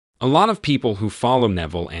A lot of people who follow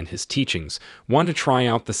Neville and his teachings want to try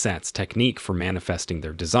out the SATS technique for manifesting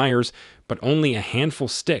their desires, but only a handful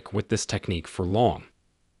stick with this technique for long.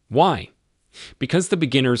 Why? Because the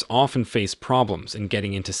beginners often face problems in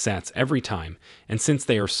getting into SATS every time, and since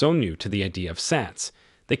they are so new to the idea of SATS,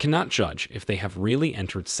 they cannot judge if they have really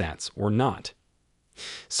entered SATS or not.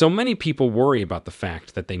 So many people worry about the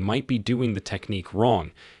fact that they might be doing the technique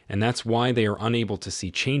wrong, and that's why they are unable to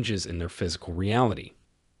see changes in their physical reality.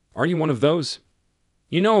 Are you one of those?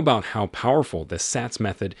 You know about how powerful this SATS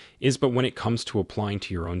method is, but when it comes to applying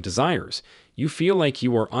to your own desires, you feel like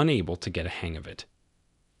you are unable to get a hang of it.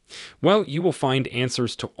 Well, you will find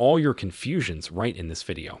answers to all your confusions right in this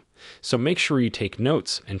video, so make sure you take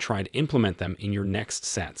notes and try to implement them in your next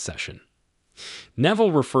SATS session.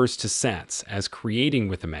 Neville refers to SATS as creating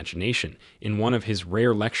with imagination in one of his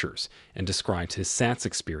rare lectures and describes his SATS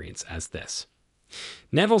experience as this.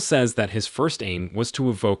 Neville says that his first aim was to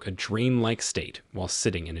evoke a dream-like state while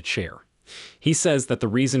sitting in a chair. He says that the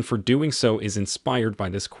reason for doing so is inspired by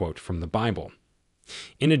this quote from the Bible.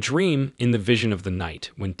 In a dream, in the vision of the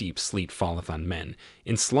night, when deep sleep falleth on men,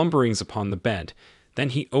 in slumberings upon the bed, then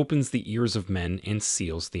he opens the ears of men and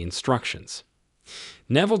seals the instructions.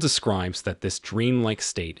 Neville describes that this dream-like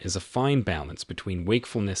state is a fine balance between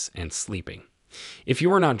wakefulness and sleeping. If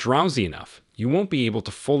you are not drowsy enough, you won't be able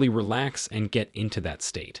to fully relax and get into that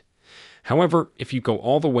state. However, if you go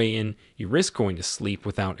all the way in, you risk going to sleep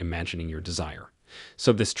without imagining your desire.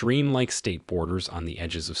 So this dream-like state borders on the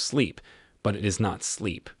edges of sleep, but it is not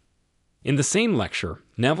sleep. In the same lecture,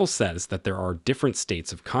 Neville says that there are different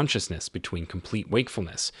states of consciousness between complete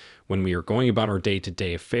wakefulness, when we are going about our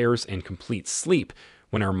day-to-day affairs, and complete sleep,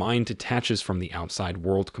 when our mind detaches from the outside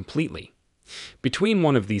world completely. Between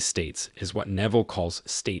one of these states is what Neville calls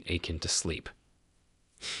state akin to sleep.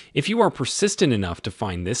 If you are persistent enough to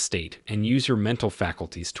find this state and use your mental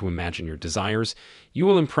faculties to imagine your desires, you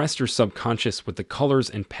will impress your subconscious with the colors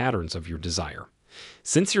and patterns of your desire.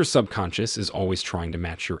 Since your subconscious is always trying to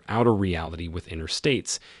match your outer reality with inner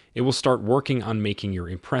states, it will start working on making your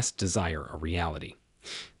impressed desire a reality.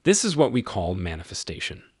 This is what we call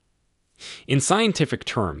manifestation. In scientific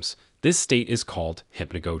terms, this state is called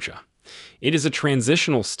hypnagogia. It is a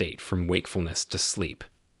transitional state from wakefulness to sleep.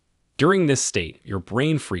 During this state, your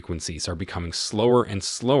brain frequencies are becoming slower and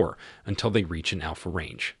slower until they reach an alpha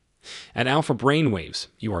range. At alpha brainwaves,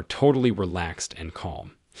 you are totally relaxed and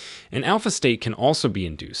calm. An alpha state can also be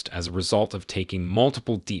induced as a result of taking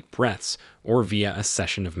multiple deep breaths or via a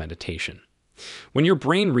session of meditation. When your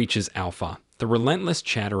brain reaches alpha, the relentless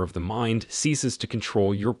chatter of the mind ceases to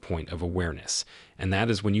control your point of awareness, and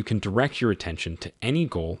that is when you can direct your attention to any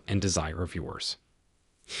goal and desire of yours.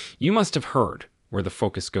 You must have heard, where the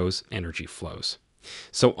focus goes, energy flows.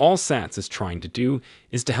 So all SATS is trying to do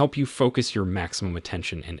is to help you focus your maximum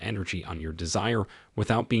attention and energy on your desire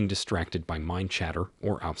without being distracted by mind chatter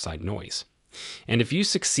or outside noise. And if you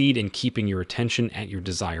succeed in keeping your attention at your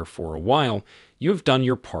desire for a while, you have done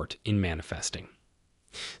your part in manifesting.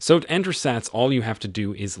 So to enter SATS, all you have to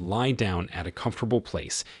do is lie down at a comfortable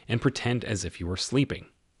place and pretend as if you are sleeping.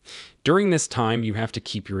 During this time, you have to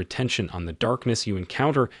keep your attention on the darkness you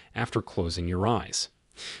encounter after closing your eyes.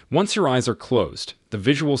 Once your eyes are closed, the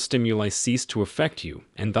visual stimuli cease to affect you,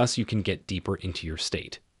 and thus you can get deeper into your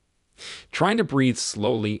state. Try to breathe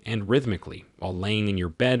slowly and rhythmically while laying in your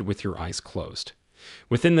bed with your eyes closed.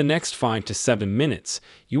 Within the next 5 to 7 minutes,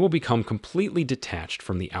 you will become completely detached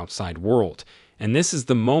from the outside world, and this is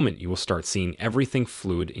the moment you will start seeing everything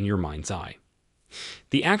fluid in your mind's eye.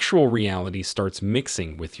 The actual reality starts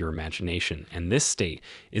mixing with your imagination, and this state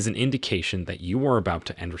is an indication that you are about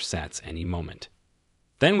to enter SATS any moment.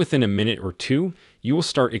 Then within a minute or two, you will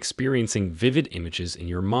start experiencing vivid images in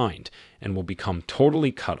your mind and will become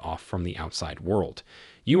totally cut off from the outside world.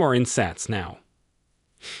 You are in SATS now.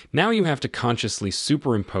 Now you have to consciously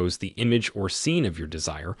superimpose the image or scene of your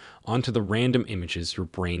desire onto the random images your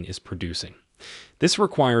brain is producing. This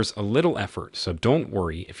requires a little effort, so don't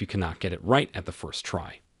worry if you cannot get it right at the first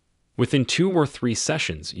try. Within 2 or 3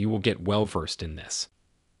 sessions, you will get well versed in this.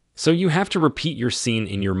 So you have to repeat your scene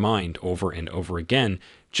in your mind over and over again,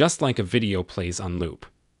 just like a video plays on loop.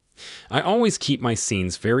 I always keep my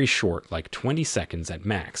scenes very short, like 20 seconds at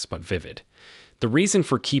max, but vivid. The reason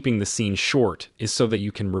for keeping the scene short is so that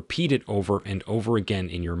you can repeat it over and over again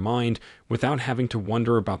in your mind without having to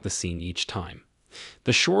wonder about the scene each time.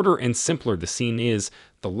 The shorter and simpler the scene is,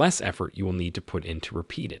 the less effort you will need to put in to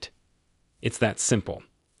repeat it. It's that simple.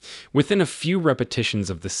 Within a few repetitions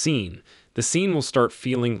of the scene will start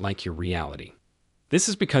feeling like your reality. This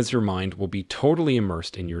is because your mind will be totally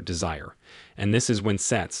immersed in your desire, and this is when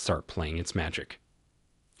SATS start playing its magic.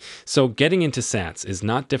 So, getting into SATS is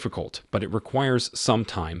not difficult, but it requires some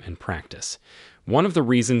time and practice. One of the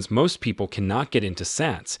reasons most people cannot get into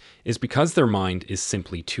SATS is because their mind is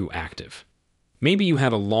simply too active. Maybe you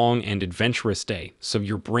had a long and adventurous day, so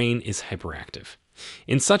your brain is hyperactive.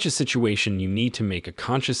 In such a situation, you need to make a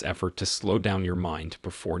conscious effort to slow down your mind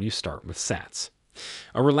before you start with SATS.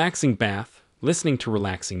 A relaxing bath, listening to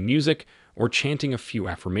relaxing music, or chanting a few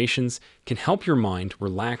affirmations can help your mind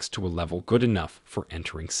relax to a level good enough for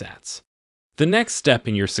entering SATS. The next step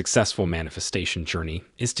in your successful manifestation journey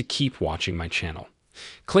is to keep watching my channel.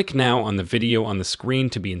 Click now on the video on the screen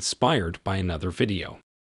to be inspired by another video.